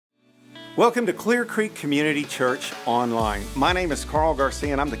Welcome to Clear Creek Community Church Online. My name is Carl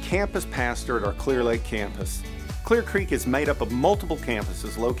Garcia and I'm the campus pastor at our Clear Lake campus. Clear Creek is made up of multiple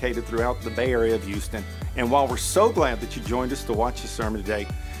campuses located throughout the Bay Area of Houston. And while we're so glad that you joined us to watch the sermon today,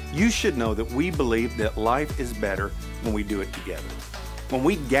 you should know that we believe that life is better when we do it together. When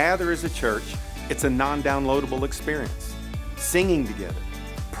we gather as a church, it's a non-downloadable experience. Singing together,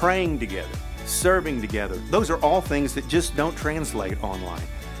 praying together, serving together, those are all things that just don't translate online.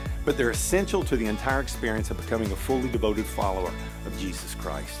 But they're essential to the entire experience of becoming a fully devoted follower of Jesus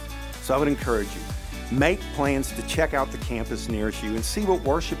Christ. So I would encourage you, make plans to check out the campus nearest you and see what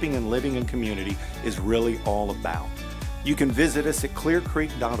worshiping and living in community is really all about. You can visit us at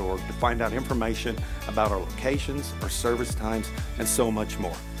clearcreek.org to find out information about our locations, our service times, and so much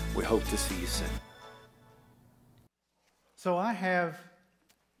more. We hope to see you soon. So I have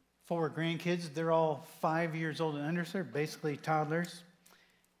 4 grandkids. They're all 5 years old and under, so they're basically toddlers.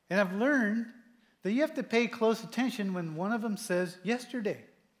 And I've learned that you have to pay close attention when one of them says yesterday.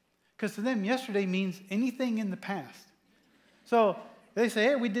 Because to them, yesterday means anything in the past. So they say,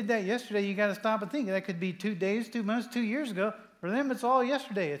 hey, we did that yesterday. You got to stop and think. That could be 2 days, 2 months, 2 years ago. For them, it's all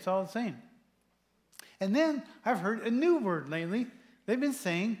yesterday. It's all the same. And then I've heard a new word lately. They've been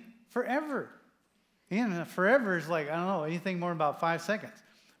saying forever. And forever is like, I don't know, anything more than about 5 seconds.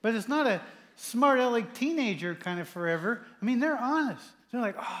 But it's not a smart aleck teenager kind of forever. I mean, they're honest. They're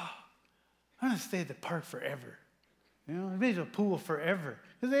like, oh, I'm going to stay at the park forever. You know, maybe the pool forever.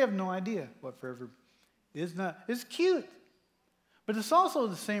 Because they have no idea what forever is. It's cute. But it's also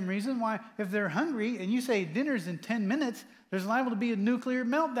the same reason why if they're hungry and you say dinner's in 10 minutes, there's liable to be a nuclear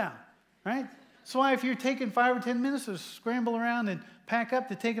meltdown, right? So why if you're taking 5 or 10 minutes to scramble around and pack up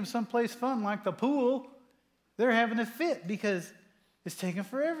to take them someplace fun like the pool, they're having a fit because it's taking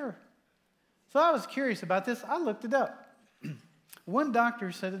forever. So I was curious about this. I looked it up. One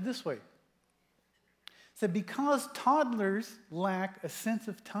doctor said it this way. He said, because toddlers lack a sense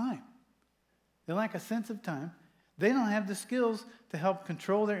of time. They lack a sense of time. They don't have the skills to help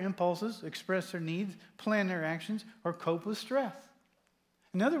control their impulses, express their needs, plan their actions, or cope with stress.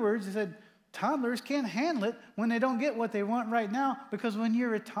 In other words, he said, toddlers can't handle it when they don't get what they want right now, because when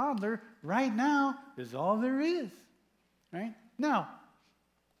you're a toddler, right now is all there is. Right? Now,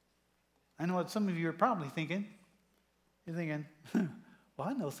 I know what some of you are probably thinking. You're thinking, well,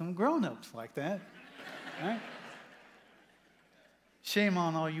 I know some grown-ups like that. Right? Shame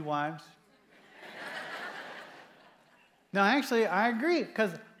on all you wives. Now, actually, I agree,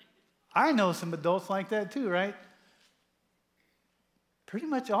 because I know some adults like that too, right? Pretty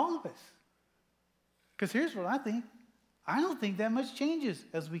much all of us. Because here's what I think. I don't think that much changes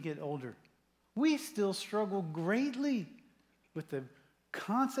as we get older. We still struggle greatly with the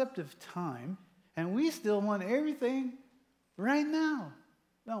concept of time, and we still want everything right now,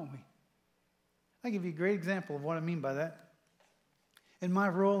 don't we? I'll give you a great example of what I mean by that. In my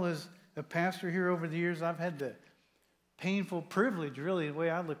role as a pastor here over the years, I've had the painful privilege, really, the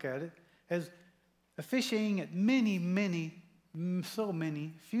way I look at it, as officiating at so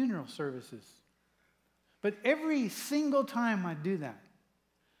many funeral services. But every single time I do that,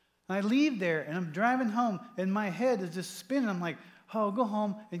 I leave there and I'm driving home and my head is just spinning. I'm like, oh, go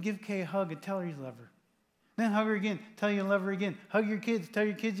home and give Kay a hug and tell her you love her. Then hug her again, tell her you love her again. Hug your kids, tell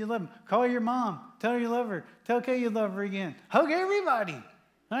your kids you love them. Call your mom, tell her you love her. Tell Kay you love her again. Hug everybody,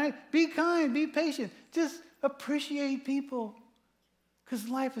 all right? Be kind, be patient. Just appreciate people, because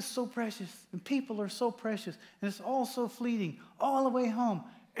life is so precious and people are so precious and it's all so fleeting all the way home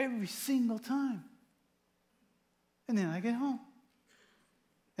every single time. And then I get home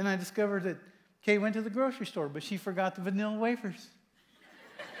and I discovered that Kay went to the grocery store, but she forgot the vanilla wafers.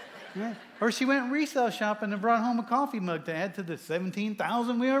 Right? Or she went resale shopping and brought home a coffee mug to add to the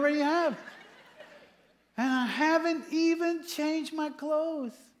 17,000 we already have. And I haven't even changed my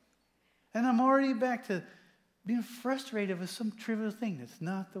clothes. And I'm already back to being frustrated with some trivial thing that's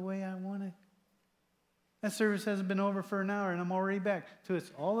not the way I want it. That service hasn't been over for an hour and I'm already back to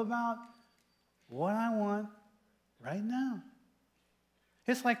it's all about what I want right now.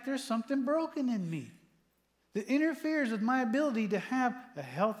 It's like there's something broken in me that interferes with my ability to have a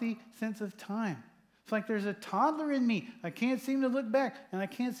healthy sense of time. It's like there's a toddler in me. I can't seem to look back and I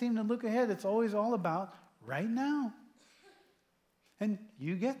can't seem to look ahead. It's always all about right now. And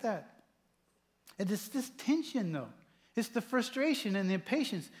you get that. And it's this tension, though. It's the frustration and the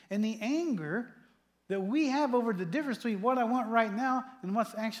impatience and the anger that we have over the difference between what I want right now and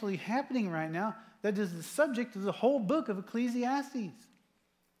what's actually happening right now that is the subject of the whole book of Ecclesiastes.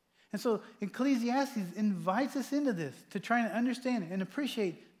 And so Ecclesiastes invites us into this to try and understand and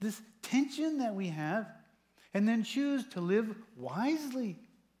appreciate this tension that we have and then choose to live wisely.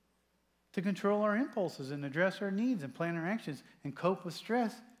 to control our impulses and address our needs and plan our actions and cope with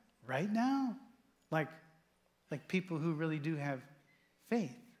stress right now, like people who really do have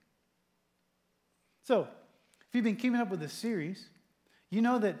faith. So, if you've been keeping up with this series, you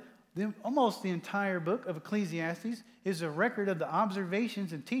know that almost the entire book of Ecclesiastes is a record of the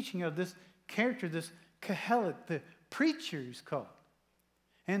observations and teaching of this character, this Kohelet, the preacher is called.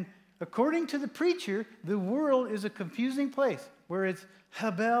 And according to the preacher, the world is a confusing place where it's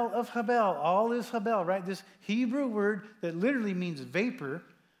Habel of Habel. All is Habel, right? This Hebrew word that literally means vapor,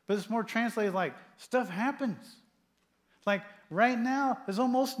 but it's more translated like stuff happens. Like right now is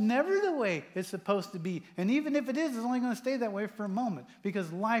almost never the way it's supposed to be. And even if it is, it's only going to stay that way for a moment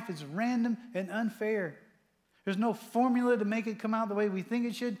because life is random and unfair. There's no formula to make it come out the way we think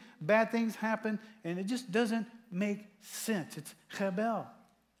it should. Bad things happen, and it just doesn't make sense. It's Habel.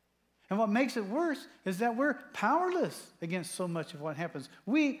 And what makes it worse is that we're powerless against so much of what happens.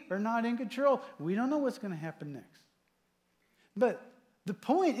 We are not in control. We don't know what's going to happen next. But the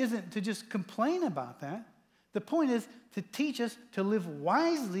point isn't to just complain about that. The point is to teach us to live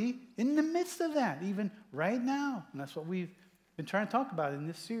wisely in the midst of that, even right now. And that's what we've been trying to talk about in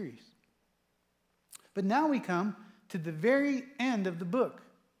this series. But now we come to the very end of the book.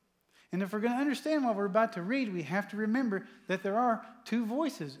 And if we're going to understand what we're about to read, we have to remember that there are two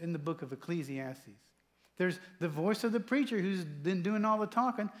voices in the book of Ecclesiastes. There's the voice of the preacher who's been doing all the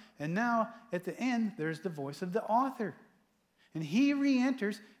talking, and now at the end, there's the voice of the author. And he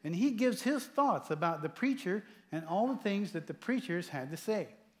re-enters and he gives his thoughts about the preacher and all the things that the preachers had to say.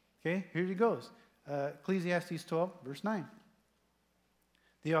 Okay, here he goes. Ecclesiastes 12, verse 9.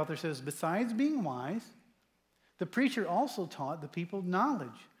 The author says, besides being wise, the preacher also taught the people knowledge,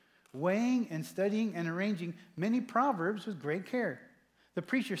 weighing and studying and arranging many proverbs with great care. The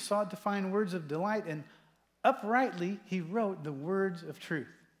preacher sought to find words of delight, and uprightly he wrote the words of truth.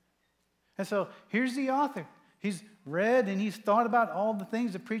 And so here's the author. He's read and he's thought about all the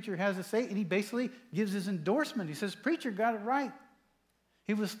things the preacher has to say, and he basically gives his endorsement. He says, preacher got it right.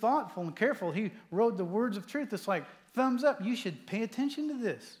 He was thoughtful and careful. He wrote the words of truth. It's like, thumbs up, you should pay attention to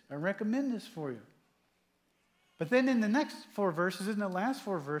this. I recommend this for you. But then in the next 4 verses, in the last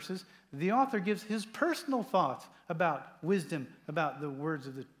 4 verses, the author gives his personal thoughts about wisdom, about the words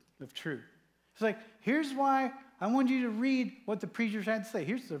of truth. It's like, here's why I want you to read what the preachers had to say.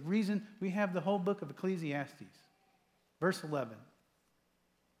 Here's the reason we have the whole book of Ecclesiastes. Verse 11.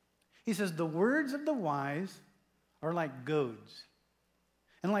 He says, the words of the wise are like goads,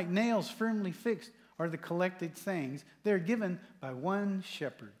 and like nails firmly fixed are the collected sayings. They are given by one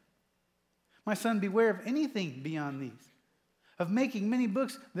shepherd. My son, beware of anything beyond these. Of making many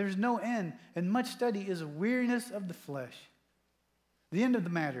books, there's no end, and much study is a weariness of the flesh. The end of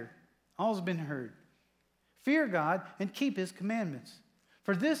the matter, all's been heard. Fear God and keep his commandments,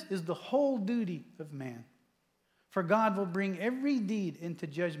 for this is the whole duty of man. For God will bring every deed into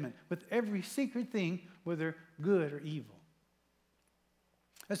judgment with every secret thing, whether good or evil.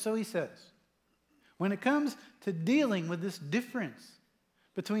 And so he says, when it comes to dealing with this difference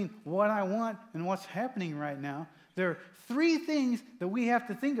between what I want and what's happening right now, there are 3 things that we have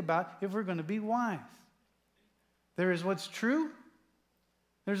to think about if we're going to be wise. There is what's true,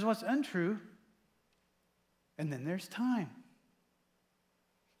 there's what's untrue, and then there's time.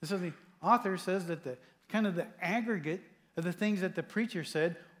 And so the author says that the aggregate of the things that the preacher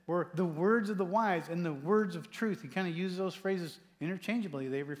said were the words of the wise and the words of truth. He kind of uses those phrases interchangeably.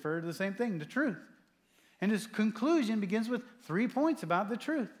 They refer to the same thing, the truth. And his conclusion begins with 3 points about the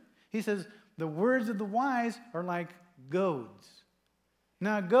truth. He says, the words of the wise are like goads.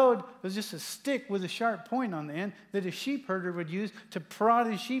 Now, a goad was just a stick with a sharp point on the end that a sheep herder would use to prod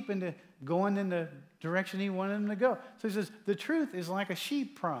his sheep into going in the direction he wanted them to go. So he says, the truth is like a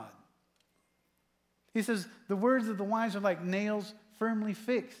sheep prod. He says, the words of the wise are like nails firmly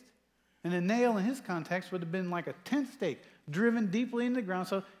fixed. And a nail in his context would have been like a tent stake driven deeply in the ground,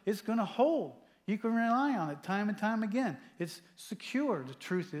 so it's going to hold. You can rely on it time and time again. It's secure. The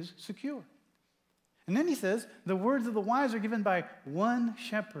truth is secure. And then he says, the words of the wise are given by one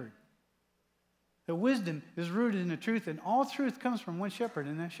shepherd. The wisdom is rooted in the truth, and all truth comes from one shepherd,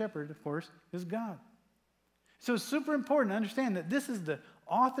 and that shepherd, of course, is God. So it's super important to understand that this is the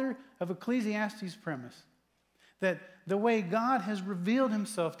author of Ecclesiastes' premise, that the way God has revealed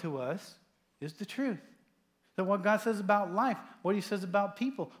himself to us is the truth. That what God says about life, what he says about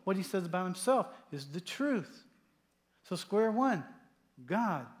people, what he says about himself is the truth. So square one,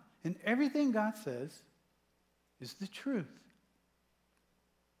 God, and everything God says is the truth.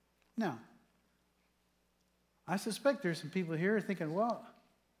 Now, I suspect there's some people here thinking, well,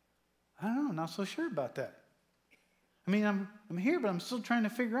 I don't know, I'm not so sure about that. I mean, I'm here, but I'm still trying to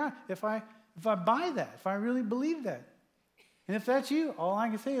figure out if I buy that, if I really believe that. And if that's you, all I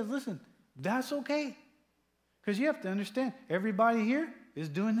can say is, listen, that's okay. Because you have to understand, everybody here is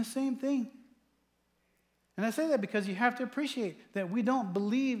doing the same thing. And I say that because you have to appreciate that we don't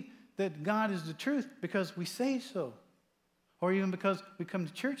believe that God is the truth because we say so, or even because we come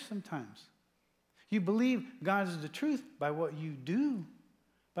to church sometimes. You believe God is the truth by what you do,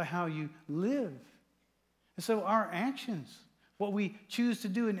 by how you live. And so our actions, what we choose to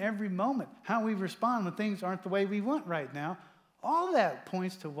do in every moment, how we respond when things aren't the way we want right now, all that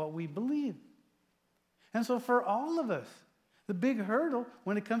points to what we believe. And so for all of us, the big hurdle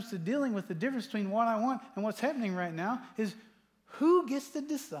when it comes to dealing with the difference between what I want and what's happening right now is who gets to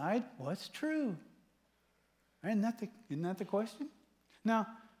decide what's true? Right? Isn't that the question? Now,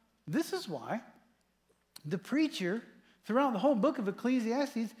 this is why the preacher, throughout the whole book of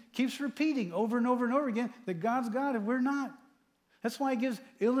Ecclesiastes, keeps repeating over and over and over again that God's God and we're not. That's why he gives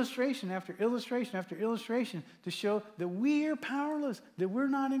illustration after illustration after illustration to show that we are powerless, that we're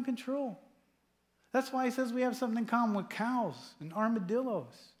not in control. That's why he says we have something in common with cows and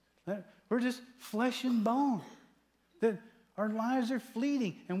armadillos. That we're just flesh and bone. That our lives are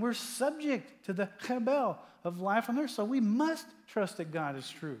fleeting and we're subject to the chebel of life on earth. So we must trust that God is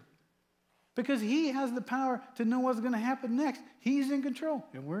true. Because he has the power to know what's going to happen next. He's in control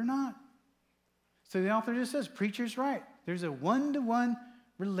and we're not. So the author just says, preacher's right. There's a one-to-one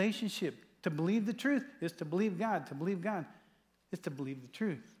relationship. To believe the truth is to believe God. To believe God is to believe the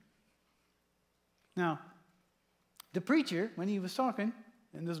truth. Now, the preacher, when he was talking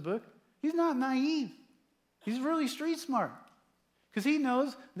in this book, he's not naive. He's really street smart. Because he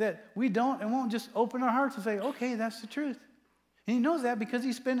knows that we don't and won't just open our hearts and say, okay, that's the truth. And he knows that because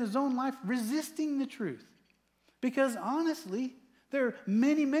he spent his own life resisting the truth. Because honestly, there are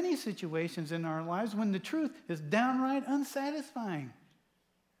many, many situations in our lives when the truth is downright unsatisfying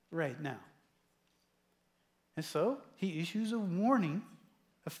right now. And so he issues a warning,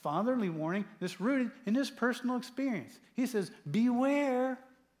 a fatherly warning that's rooted in his personal experience. He says, beware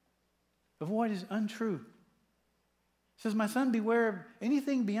of what is untrue. He says, my son, beware of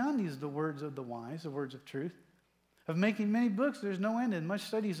anything beyond these, the words of the wise, the words of truth. Of making many books, there's no end, and much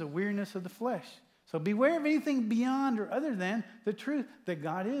study is a weariness of the flesh. So beware of anything beyond or other than the truth that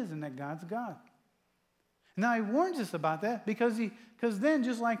God is and that God's God. Now he warns us about that because then,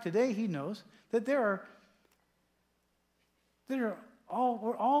 just like today, he knows that we're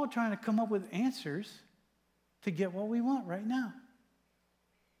all trying to come up with answers to get what we want right now.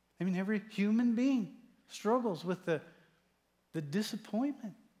 I mean, every human being struggles with the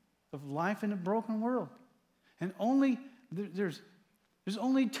disappointment of life in a broken world. And there's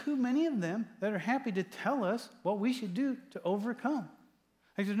only too many of them that are happy to tell us what we should do to overcome.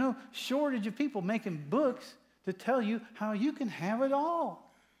 Like there's no shortage of people making books to tell you how you can have it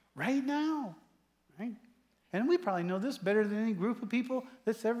all right now, right? And we probably know this better than any group of people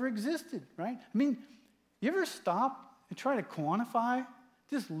that's ever existed, right? I mean, you ever stop and try to quantify,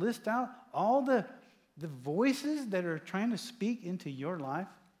 just list out all the voices that are trying to speak into your life?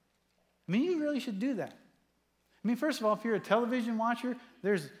 I mean, you really should do that. I mean, first of all, if you're a television watcher,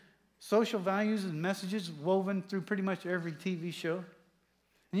 there's social values and messages woven through pretty much every TV show.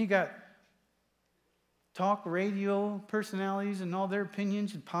 And you got talk radio personalities and all their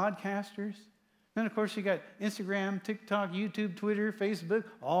opinions and podcasters. Then, of course, you got Instagram, TikTok, YouTube, Twitter, Facebook,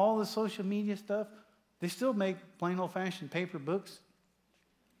 all the social media stuff. They still make plain old-fashioned paper books.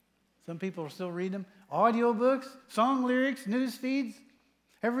 Some people still read them. Audio books, song lyrics, news feeds.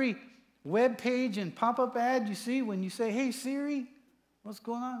 Every web page and pop-up ad you see when you say, hey, Siri, what's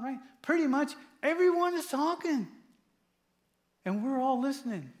going on, right? Pretty much everyone is talking. And we're all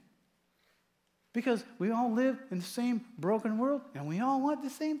listening. Because we all live in the same broken world, and we all want the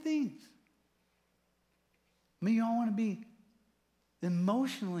same things. We all want to be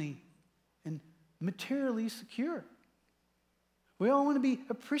emotionally and materially secure. We all want to be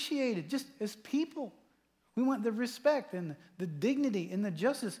appreciated just as people. We want the respect and the dignity and the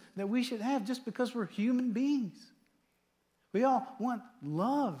justice that we should have just because we're human beings. We all want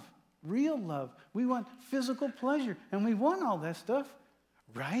love, real love. We want physical pleasure, and we want all that stuff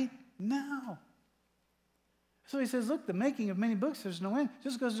right now. So he says, look, the making of many books, there's no end.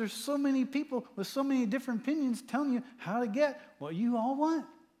 Just because there's so many people with so many different opinions telling you how to get what you all want.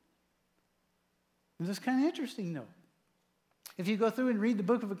 And this is kind of interesting, though. If you go through and read the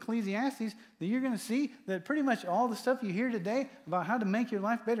book of Ecclesiastes, then you're going to see that pretty much all the stuff you hear today about how to make your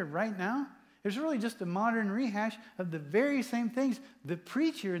life better right now is really just a modern rehash of the very same things the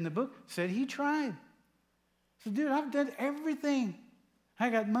preacher in the book said he tried. So, dude, I've done everything. I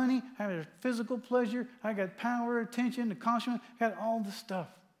got money, I got physical pleasure, I got power, attention, accomplishment, I got all this stuff.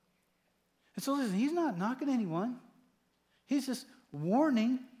 And so listen, he's not knocking anyone. He's just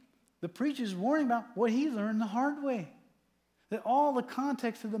warning, the preacher's warning about what he learned the hard way. That all the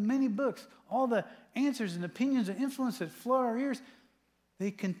context of the many books, all the answers and opinions and influence that flow our ears, they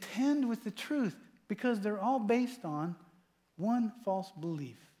contend with the truth because they're all based on one false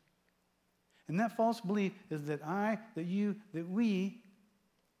belief. And that false belief is that I, that you, that we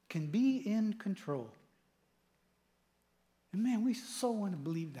can be in control. And man, we so want to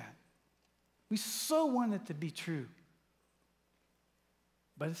believe that. We so want it to be true.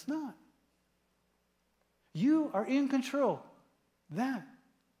 But it's not. You are in control. That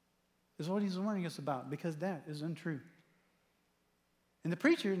is what he's warning us about, because that is untrue. And the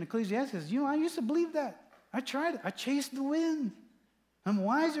preacher in Ecclesiastes says, I used to believe that. I tried it. I chased the wind. I'm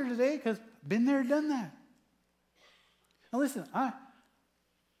wiser today because I've been there, done that. Now listen,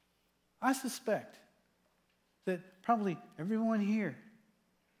 I suspect that probably everyone here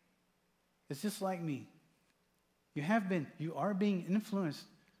is just like me. You are being influenced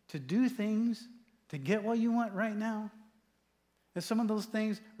to do things to get what you want right now. And some of those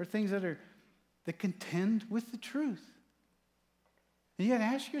things are things that contend with the truth. And you got to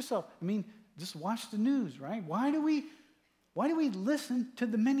ask yourself, just watch the news, right? Why do we listen to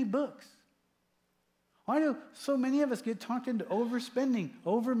the many books? Why do so many of us get talked into overspending,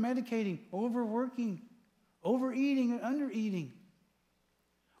 over-medicating, overworking, overeating, and undereating?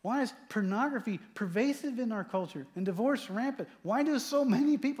 Why is pornography pervasive in our culture and divorce rampant? Why do so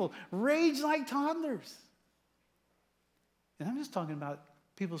many people rage like toddlers? And I'm just talking about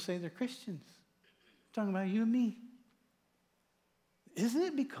people who say they're Christians. I'm talking about you and me. Isn't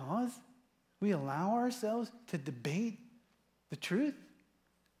it because we allow ourselves to debate the truth?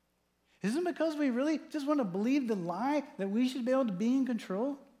 Isn't it because we really just want to believe the lie that we should be able to be in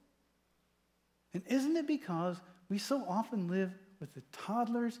control? And isn't it because we so often live with the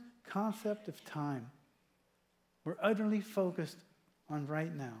toddler's concept of time? We're utterly focused on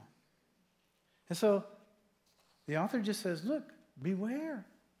right now. And so the author just says, look, beware.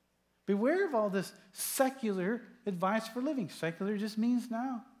 Beware of all this secular advice for living. Secular just means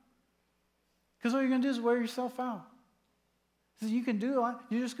now. Because all you're going to do is wear yourself out. So you can do a lot.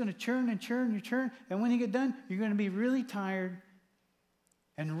 You're just going to churn and churn and churn. And when you get done, you're going to be really tired.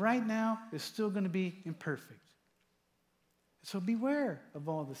 And right now is still going to be imperfect. So beware of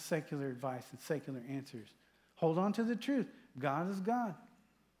all the secular advice and secular answers. Hold on to the truth. God is God.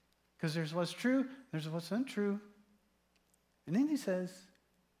 Because there's what's true, there's what's untrue. And then he says,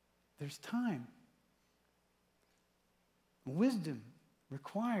 there's time. Wisdom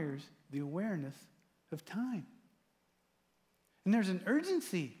requires the awareness of time. And there's an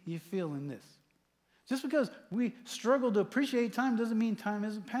urgency you feel in this. Just because we struggle to appreciate time doesn't mean time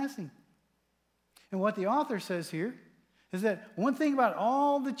isn't passing. And what the author says here is that one thing about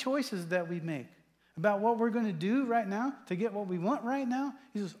all the choices that we make, about what we're going to do right now to get what we want right now,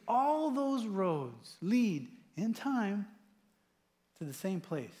 he says all those roads lead in time to the same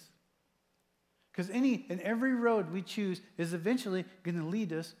place. Because any and every road we choose is eventually going to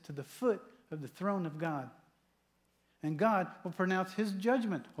lead us to the foot of the throne of God. And God will pronounce his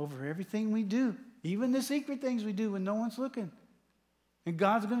judgment over everything we do, even the secret things we do when no one's looking. And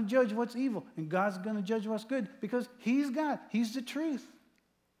God's going to judge what's evil, and God's going to judge what's good, because he's God. He's the truth.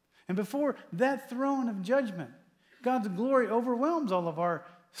 And before that throne of judgment, God's glory overwhelms all of our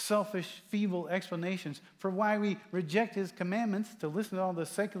selfish, feeble explanations for why we reject his commandments to listen to all the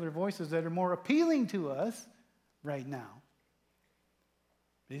secular voices that are more appealing to us right now.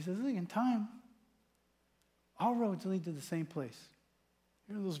 But he says, look, in time, all roads lead to the same place.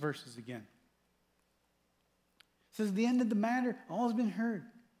 Here are those verses again. It says, the end of the matter, all has been heard.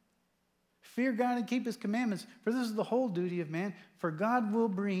 Fear God and keep his commandments, for this is the whole duty of man. For God will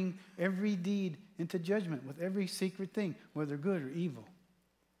bring every deed into judgment with every secret thing, whether good or evil.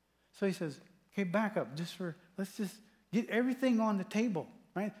 So he says, okay, back up. Let's just get everything on the table,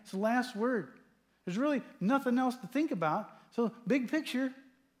 right? It's the last word. There's really nothing else to think about. So big picture,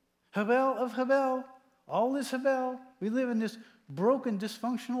 Havel of Havel, all is Havel. We live in this broken,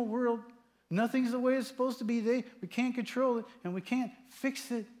 dysfunctional world. Nothing's the way it's supposed to be today. We can't control it, and we can't fix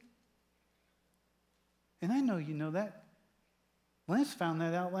it. And I know you know that. Lance found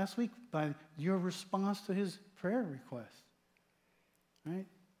that out last week by your response to his prayer request. Right?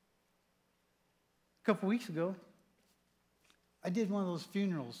 A couple weeks ago, I did one of those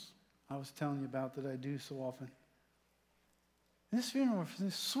funerals I was telling you about that I do so often. And this funeral was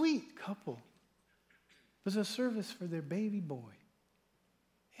this sweet couple. It was a service for their baby boy.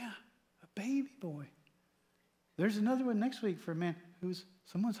 Yeah, a baby boy. There's another one next week for a man who's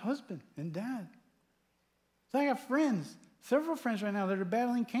someone's husband and dad. So I got friends, several friends right now that are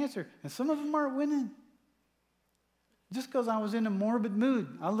battling cancer, and some of them aren't winning. Just because I was in a morbid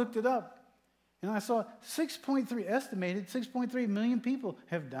mood, I looked it up, and I saw estimated 6.3 million people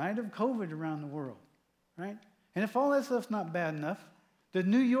have died of COVID around the world, right? And if all that stuff's not bad enough, the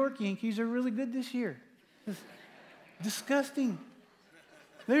New York Yankees are really good this year. It's disgusting.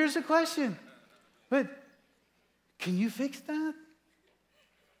 There's a question. But can you fix that?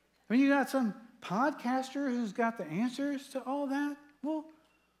 I mean, you got some podcaster who's got the answers to all that? Well,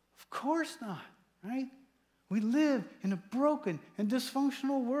 of course not, right? We live in a broken and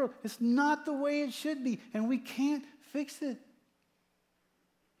dysfunctional world. It's not the way it should be, and we can't fix it.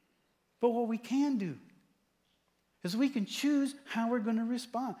 But what we can do is we can choose how we're going to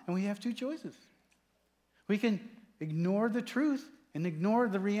respond, and we have two choices. We can ignore the truth and ignore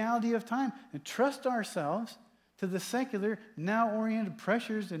the reality of time and trust ourselves to the secular, now-oriented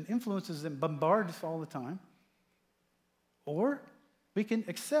pressures and influences that bombard us all the time. Or we can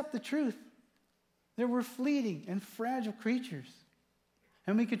accept the truth that we're fleeting and fragile creatures.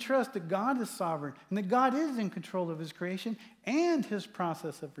 And we can trust that God is sovereign and that God is in control of his creation and his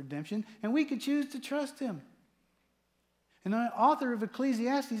process of redemption, and we can choose to trust him. And the author of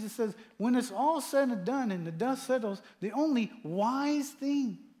Ecclesiastes, it says, when it's all said and done and the dust settles, the only wise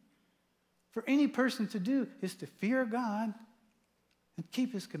thing for any person to do is to fear God and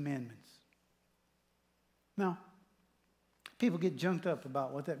keep his commandments. Now, people get junked up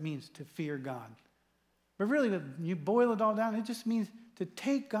about what that means to fear God. But really, when you boil it all down, it just means to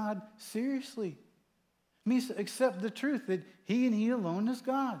take God seriously. It means to accept the truth that he and he alone is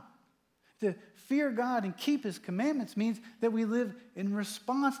God. To fear God and keep his commandments means that we live in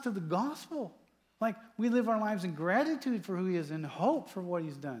response to the gospel. Like we live our lives in gratitude for who he is and hope for what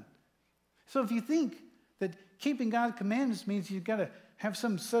he's done. So if you think that keeping God's commandments means you've got to have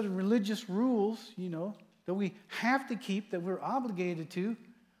some set of religious rules, that we have to keep, that we're obligated to,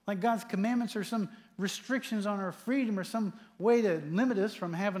 like God's commandments are some restrictions on our freedom or some way to limit us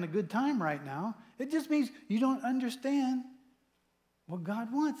from having a good time right now, it just means you don't understand what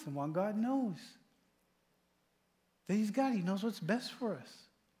God wants and what God knows. That he's God, he knows what's best for us.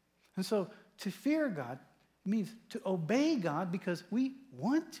 And so to fear God means to obey God because we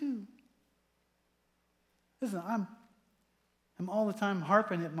want to. Listen, I'm all the time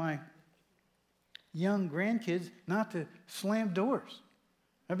harping at my young grandkids not to slam doors.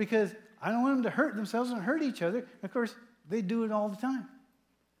 Because I don't want them to hurt themselves and hurt each other. Of course, they do it all the time.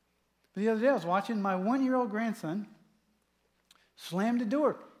 But the other day I was watching my 1-year-old grandson slam the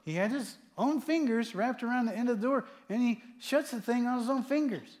door. He had his own fingers wrapped around the end of the door, and he shuts the thing on his own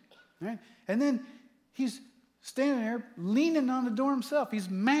fingers. Right? And then he's standing there leaning on the door himself. He's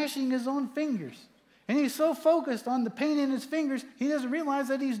mashing his own fingers. And he's so focused on the pain in his fingers, he doesn't realize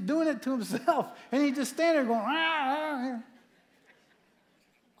that he's doing it to himself. And he just standing there going, ah.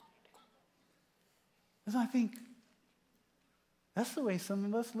 Because I think that's the way some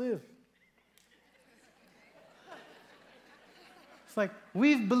of us live. It's like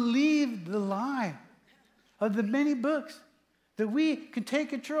we've believed the lie of the many books that we can take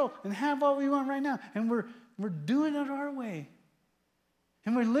control and have what we want right now. And we're doing it our way.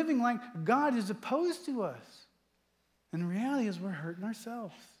 And we're living like God is opposed to us. And the reality is we're hurting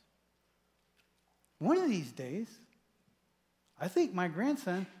ourselves. One of these days, I think my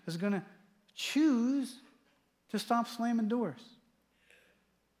grandson is going to choose to stop slamming doors.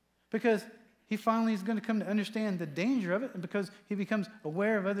 Because he finally is going to come to understand the danger of it, and because he becomes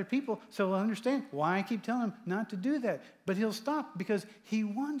aware of other people, so he'll understand why I keep telling him not to do that. But he'll stop because he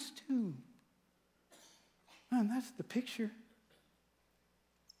wants to. Man, that's the picture.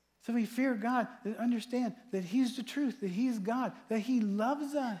 So we fear God and understand that he's the truth, that he's God, that he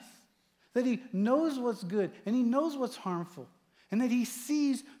loves us, that he knows what's good and he knows what's harmful, and that he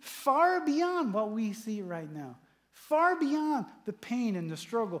sees far beyond what we see right now, far beyond the pain and the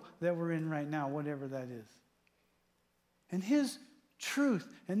struggle that we're in right now, whatever that is. And his truth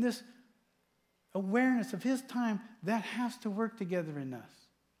and this awareness of his time, that has to work together in us.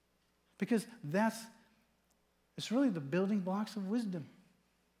 Because it's really the building blocks of wisdom.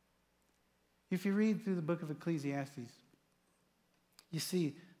 If you read through the book of Ecclesiastes, you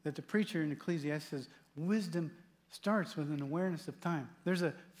see that the preacher in Ecclesiastes says wisdom starts with an awareness of time. There's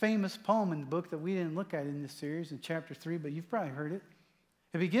a famous poem in the book that we didn't look at in this series in chapter 3, but you've probably heard it.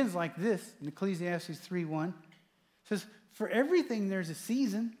 It begins like this in Ecclesiastes 3:1. It says, "For everything there's a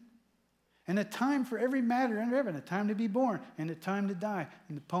season and a time for every matter under heaven, a time to be born and a time to die."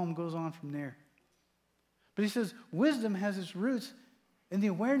 And the poem goes on from there. But he says, wisdom has its roots and the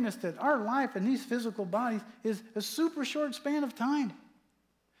awareness that our life in these physical bodies is a super short span of time.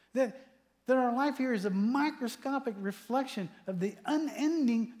 That our life here is a microscopic reflection of the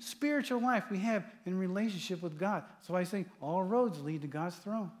unending spiritual life we have in relationship with God. So I say all roads lead to God's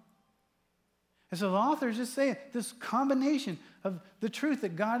throne. And so the author is just saying this combination of the truth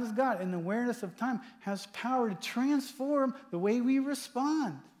that God is God and the awareness of time has power to transform the way we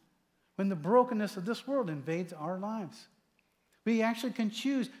respond when the brokenness of this world invades our lives. We actually can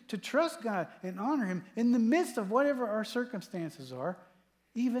choose to trust God and honor Him in the midst of whatever our circumstances are.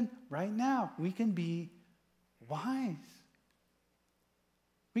 Even right now, we can be wise.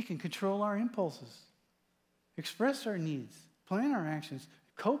 We can control our impulses, express our needs, plan our actions,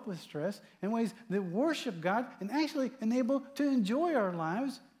 cope with stress in ways that worship God and actually enable to enjoy our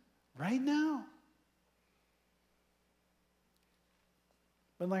lives right now.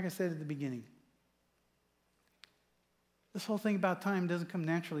 But like I said at the beginning, this whole thing about time doesn't come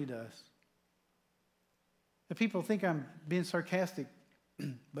naturally to us. The people think I'm being sarcastic,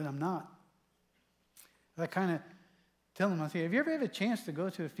 but I'm not. I kind of tell them, I say, if you ever have a chance to go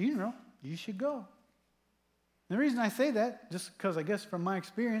to a funeral, you should go. And the reason I say that, just because I guess from my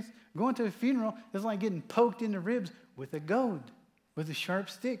experience, going to a funeral is like getting poked in the ribs with a goad, with a sharp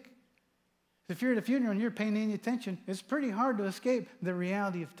stick. If you're at a funeral and you're paying any attention, it's pretty hard to escape the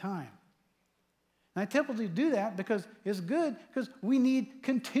reality of time. And I typically do that because it's good, because we need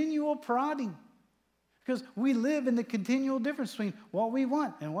continual prodding. Because we live in the continual difference between what we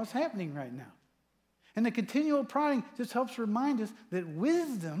want and what's happening right now. And the continual prodding just helps remind us that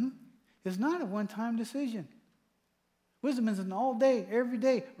wisdom is not a one-time decision. Wisdom is an all-day, every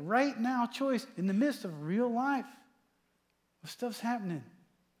day, right now choice in the midst of real life. Stuff's happening.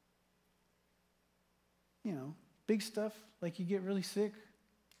 You know, big stuff like you get really sick.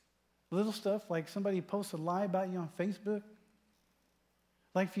 Little stuff like somebody posts a lie about you on Facebook.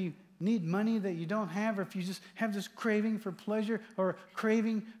 Like if you need money that you don't have, or if you just have this craving for pleasure or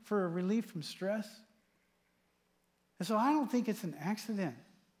craving for relief from stress. And so I don't think it's an accident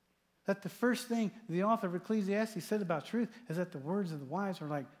that the first thing the author of Ecclesiastes said about truth is that the words of the wise are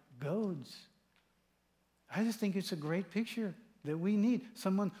like goads. I just think it's a great picture that we need.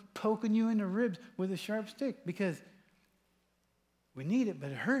 Someone poking you in the ribs with a sharp stick, because we need it,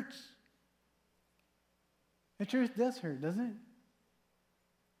 but it hurts. The truth does hurt, doesn't it?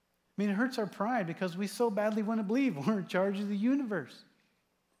 I mean, it hurts our pride because we so badly want to believe we're in charge of the universe.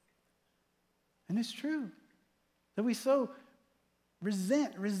 And it's true that we so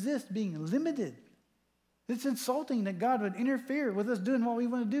resist being limited. It's insulting that God would interfere with us doing what we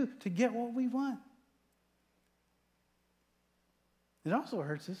want to do to get what we want. It also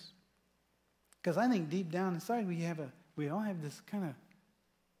hurts us because I think deep down inside we all have this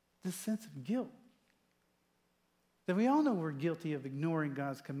sense of guilt. That we all know we're guilty of ignoring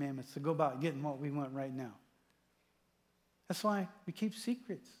God's commandments to go about getting what we want right now. That's why we keep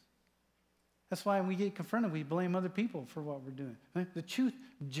secrets. That's why when we get confronted, we blame other people for what we're doing. The truth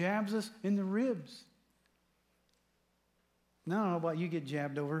jabs us in the ribs. Now, I don't know about you get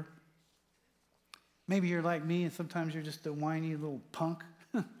jabbed over. Maybe you're like me and sometimes you're just a whiny little punk.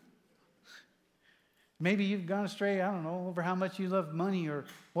 Maybe you've gone astray, I don't know, over how much you love money or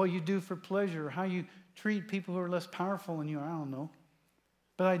what you do for pleasure or how you treat people who are less powerful than you. I don't know.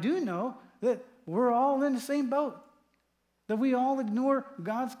 But I do know that we're all in the same boat. That we all ignore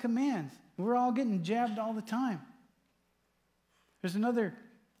God's commands. We're all getting jabbed all the time. There's another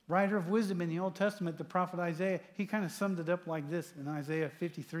writer of wisdom in the Old Testament, the prophet Isaiah. He kind of summed it up like this in Isaiah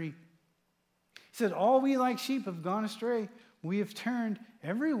 53. He said, all we like sheep have gone astray. We have turned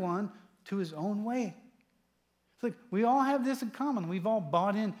everyone to his own way. It's like we all have this in common. We've all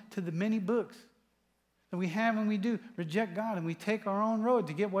bought into the many books that we have when we do reject God and we take our own road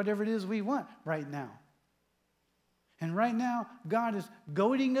to get whatever it is we want right now. And right now, God is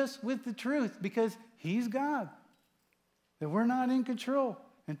goading us with the truth because He's God. That we're not in control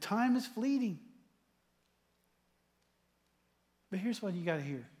and time is fleeting. But here's what you got to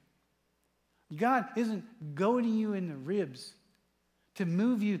hear. God isn't goading you in the ribs to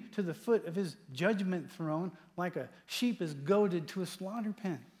move you to the foot of His judgment throne like a sheep is goaded to a slaughter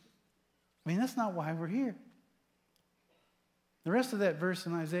pen. I mean, that's not why we're here. The rest of that verse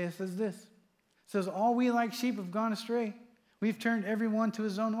in Isaiah says this. It says, all we like sheep have gone astray. We've turned everyone to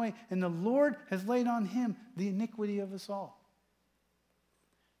his own way, and the Lord has laid on him the iniquity of us all.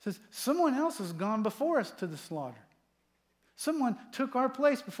 It says, someone else has gone before us to the slaughter. Someone took our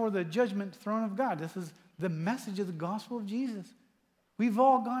place before the judgment throne of God. This is the message of the gospel of Jesus. We've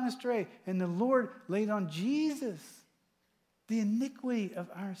all gone astray, and the Lord laid on Jesus the iniquity of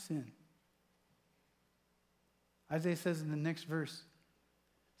our sin. Isaiah says in the next verse,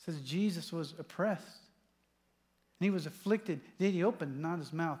 says Jesus was oppressed. And he was afflicted, yet he opened not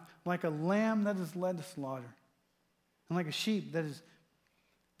his mouth, like a lamb that is led to slaughter, and like a sheep that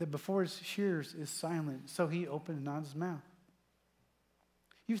before its shearers is silent, so he opened not his mouth.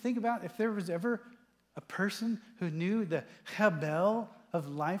 You think about if there was ever a person who knew the Hebel of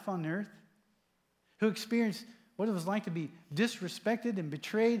life on earth, who experienced what it was like to be disrespected and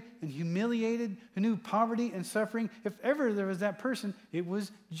betrayed and humiliated, who knew poverty and suffering, if ever there was that person, it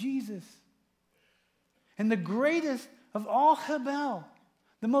was Jesus. And the greatest of all Hebel,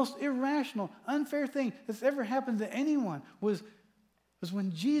 the most irrational, unfair thing that's ever happened to anyone was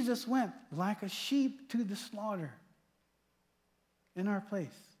when Jesus went like a sheep to the slaughter in our place.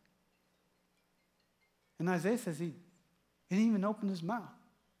 And Isaiah says he didn't even open his mouth.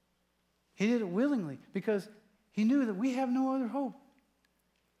 He did it willingly because he knew that we have no other hope.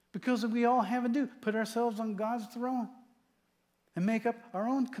 Because we all have to do, put ourselves on God's throne and make up our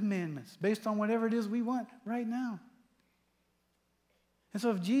own commandments based on whatever it is we want right now. And so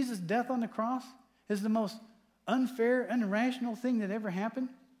if Jesus' death on the cross is the most unfair, irrational thing that ever happened,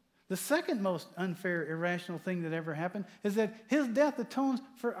 the second most unfair, irrational thing that ever happened is that his death atones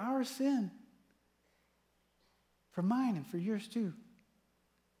for our sin. For mine and for yours too.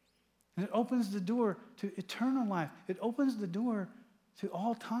 And it opens the door to eternal life. It opens the door to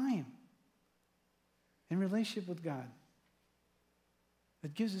all time in relationship with God.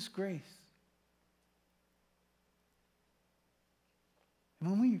 It gives us grace. And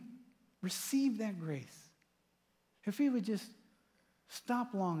when we receive that grace, if we would just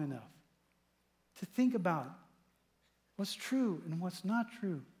stop long enough to think about what's true and what's not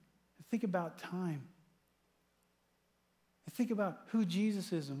true, and think about time, and think about who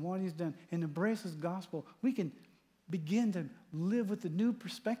Jesus is and what he's done, and embrace his gospel, we can begin to live with a new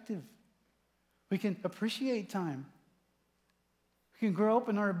perspective. We can appreciate time. We can grow up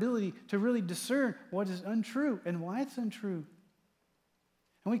in our ability to really discern what is untrue and why it's untrue.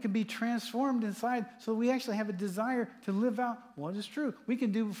 And we can be transformed inside so we actually have a desire to live out what is true. We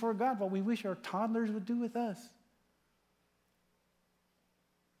can do before God what we wish our toddlers would do with us.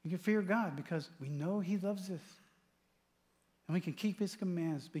 We can fear God because we know he loves us. And we can keep his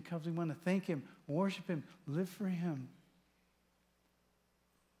commands because we want to thank him, worship him, live for him.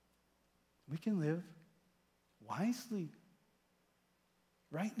 We can live wisely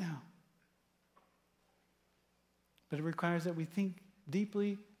right now. But it requires that we think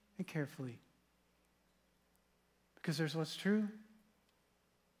deeply and carefully. Because there's what's true,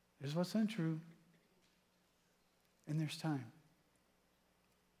 there's what's untrue, and there's time.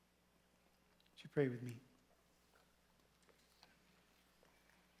 Would you pray with me?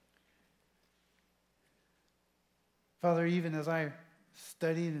 Father, even as I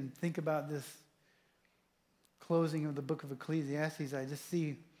study and think about this closing of the book of Ecclesiastes, I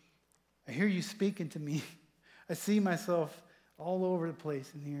hear you speaking to me. I see myself all over the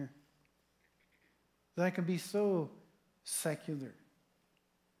place in here. That I can be so secular,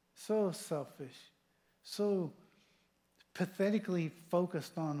 so selfish, so pathetically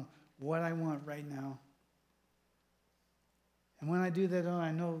focused on what I want right now. And when I do that,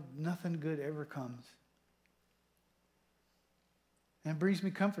 I know nothing good ever comes. And it brings me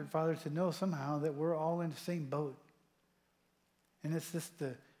comfort, Father, to know somehow that we're all in the same boat. And it's just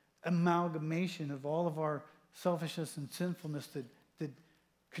the amalgamation of all of our selfishness and sinfulness that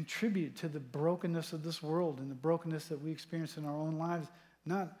contribute to the brokenness of this world and the brokenness that we experience in our own lives,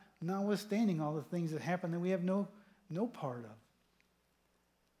 notwithstanding all the things that happen that we have no part of.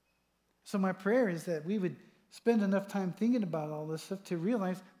 So my prayer is that we would spend enough time thinking about all this stuff to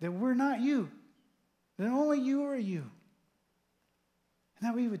realize that we're not you, that only you are you. And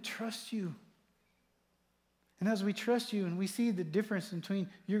that we would trust you. And as we trust you and we see the difference between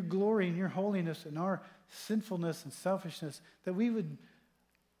your glory and your holiness and our sinfulness and selfishness, that we would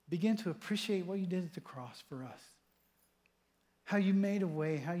begin to appreciate what you did at the cross for us. How you made a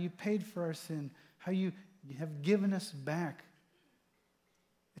way, how you paid for our sin, how you have given us back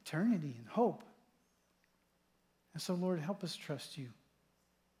eternity and hope. And so, Lord, help us trust you.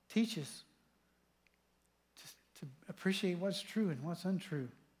 Teach us to appreciate what's true and what's untrue.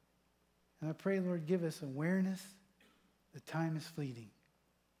 And I pray, Lord, give us awareness that time is fleeting.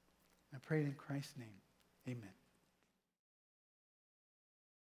 I pray it in Christ's name. Amen.